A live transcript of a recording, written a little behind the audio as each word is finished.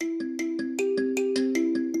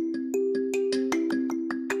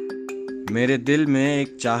मेरे दिल में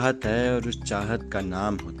एक चाहत है और उस चाहत का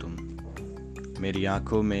नाम हो तुम। मेरी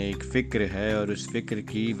आंखों में एक फिक्र है और उस फिक्र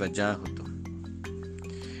की वजह हो तुम।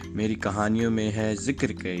 मेरी कहानियों में है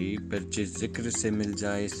जिक्र कई, पर जिस जिक्र से मिल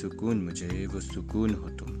जाए सुकून मुझे, वो सुकून हो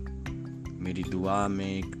तुम। मेरी दुआ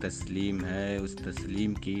में एक तस्लीम है, उस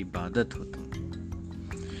तस्लीम की इबादत हो तुम।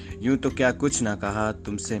 यूं तो क्या कुछ ना कहा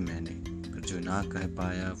तुमसे मैंने, पर जो ना कह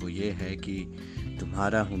पाया वो ये है कि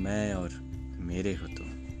तुम्हारा हूँ मैं और मेरे हो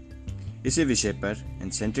तुम। इसी विषय पर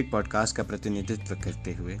इनसेंट्रिक पॉडकास्ट का प्रतिनिधित्व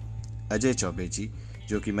करते हुए अजय चौबे जी,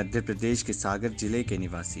 जो कि मध्य प्रदेश के सागर जिले के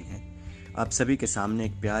निवासी हैं, आप सभी के सामने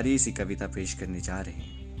एक प्यारी सी कविता पेश करने जा रहे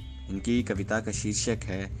हैं। इनकी कविता का शीर्षक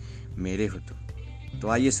है मेरे हो तुम। तो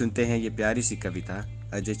आइए सुनते हैं ये प्यारी सी कविता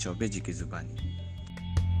अजय चौबे जी की जुबानी।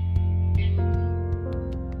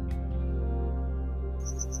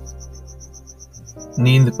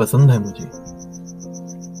 नींद पसंद है मुझे,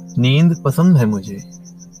 नींद पसंद है मुझे।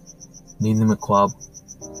 नींद में ख्वाब,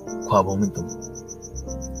 ख्वाबों में तुम।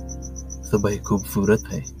 सुबह खूबसूरत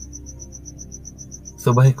है,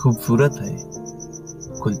 सुबह खूबसूरत है।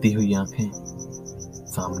 खुलती हुई आंखें,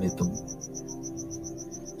 सामने तुम।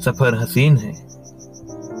 सफर हसीन है,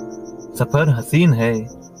 सफर हसीन है।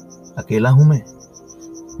 अकेला हूं मैं,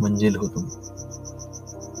 मंजिल हो तुम।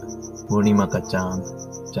 पूर्णिमा का चांद,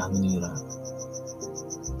 चांदनी रात।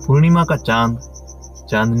 पूर्णिमा का चांद,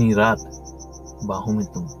 चांदनी रात। बाहों में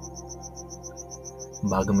तुम।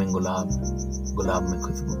 बाग में गुलाब, गुलाब में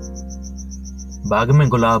खुशबू। बाग में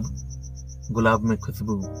गुलाब, गुलाब में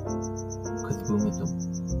खुशबू, खुशबू में तुम।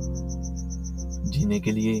 जीने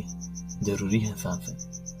के लिए जरूरी है सांसें,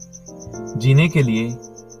 जीने के लिए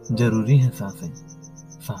जरूरी है सांसें।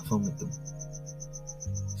 सांसों में तुम।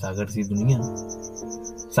 सागर सी दुनिया,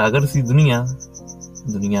 सागर सी दुनिया।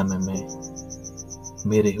 दुनिया में मैं,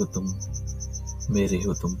 मेरे हो तुम, मेरे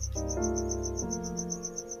हो तुम।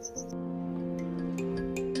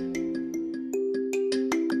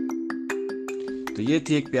 तो ये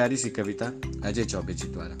थी एक प्यारी सी कविता अजय चौबे जी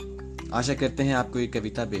द्वारा। आशा करते हैं आपको ये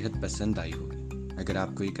कविता बेहद पसंद आई होगी। अगर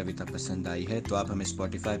आपको ये कविता पसंद आई है तो आप हमें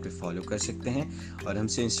स्पॉटिफाई पे फॉलो कर सकते हैं और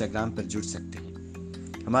हमसे इंस्टाग्राम पर जुड़ सकते हैं।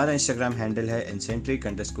 हमारा इंस्टाग्राम हैंडल है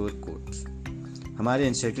 @quotes। हमारे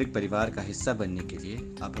इंसेंट्रिक परिवार का हिस्सा बनने के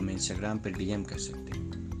लिए आप हमें इंस्टाग्राम पर DM कर सकते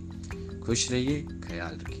हैं। खुश रहिए,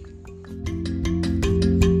 ख्याल रखिए।